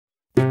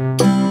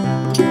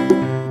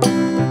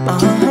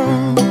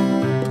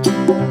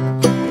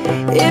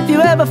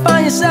ever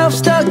find yourself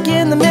stuck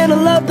in the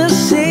middle of the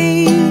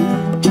sea,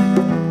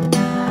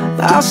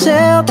 I'll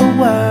sail the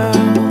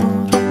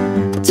world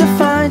to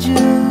find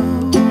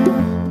you.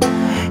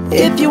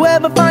 If you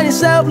ever find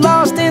yourself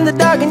lost in the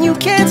dark and you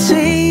can't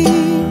see,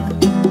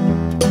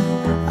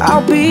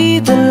 I'll be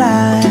the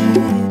light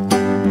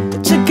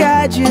to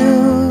guide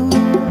you.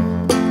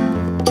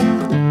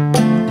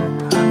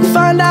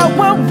 Find out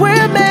what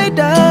we're made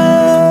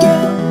of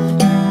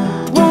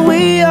when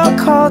we are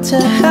called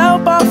to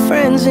help our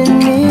friends in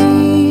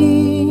need.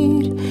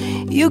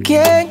 You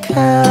can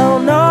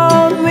count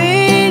on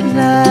me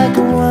like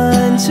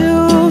 1,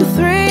 2,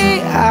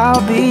 3,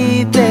 I'll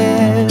be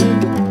there.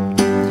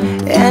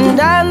 And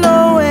I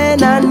know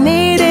when I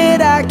need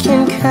it, I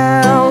can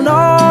count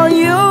on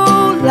you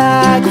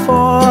like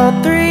 4,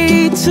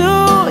 3, 2,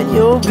 and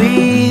you'll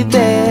be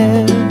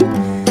there.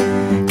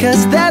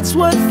 'Cause that's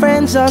what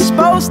friends are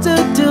supposed to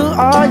do,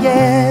 oh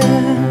yeah.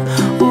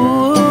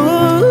 Ooh,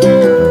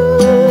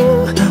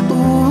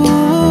 ooh,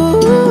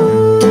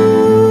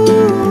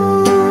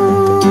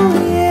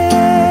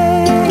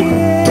 yeah,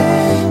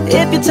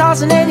 yeah. If you're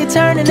tossing and you're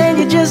turning and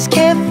you just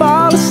can't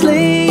fall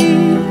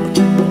asleep,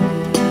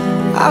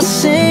 I'll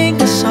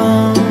sing a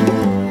song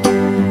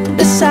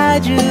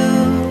beside you.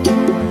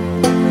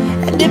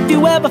 And if you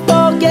ever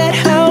forget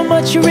how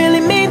much you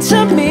really mean to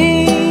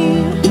me,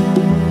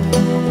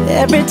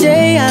 every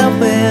day I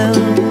will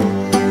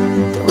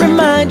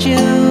remind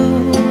you.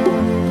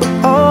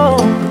 Oh,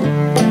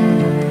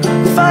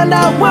 find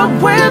out what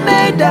we're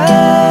made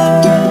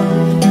of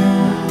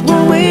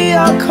when we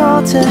are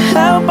called to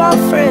help our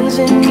friends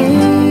in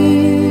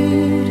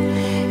need.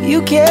 You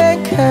can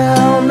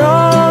count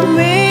on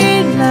me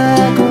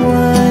like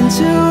 1,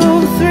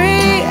 2,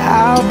 3,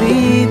 I'll be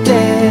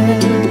there.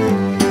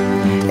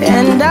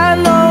 And I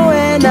know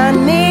when I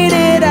need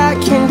it, I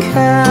can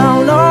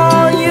count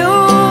on you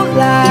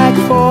like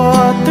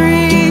 4,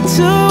 3,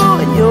 2,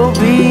 and you'll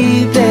be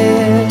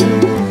there.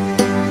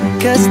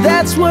 'Cause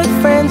that's what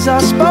friends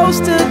are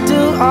supposed to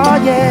do, oh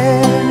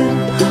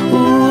yeah.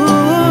 Ooh,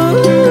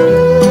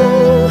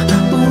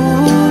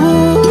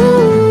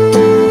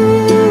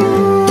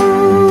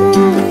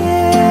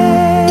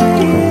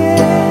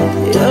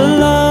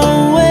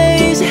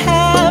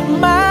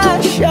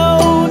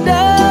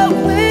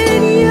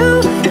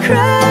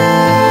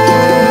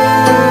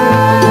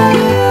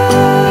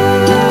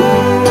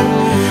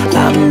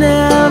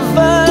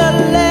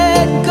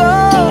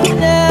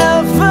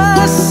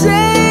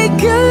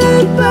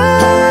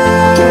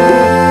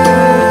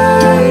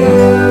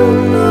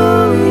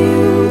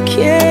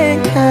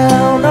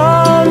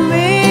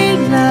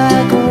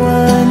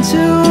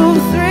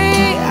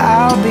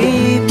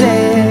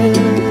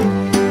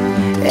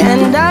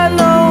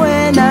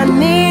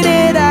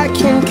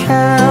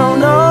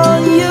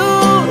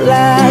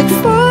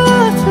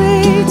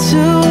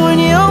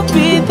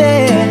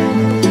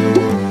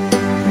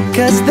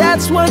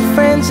 that's what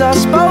friends are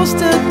supposed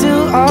to do,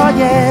 oh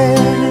yeah.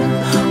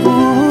 Ooh,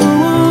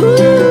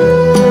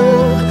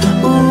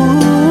 ooh.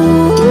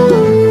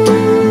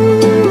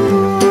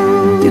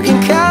 You can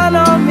count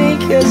on me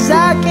 'cause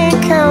I can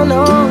count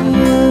on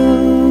you.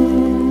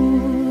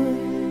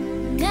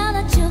 Now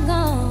that you're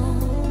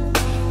gone,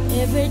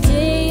 every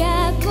day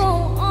I go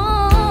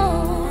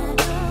on,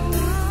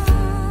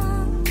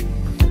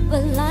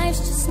 but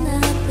life's just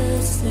not the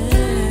same.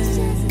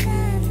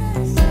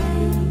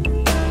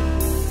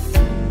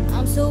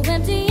 So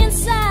empty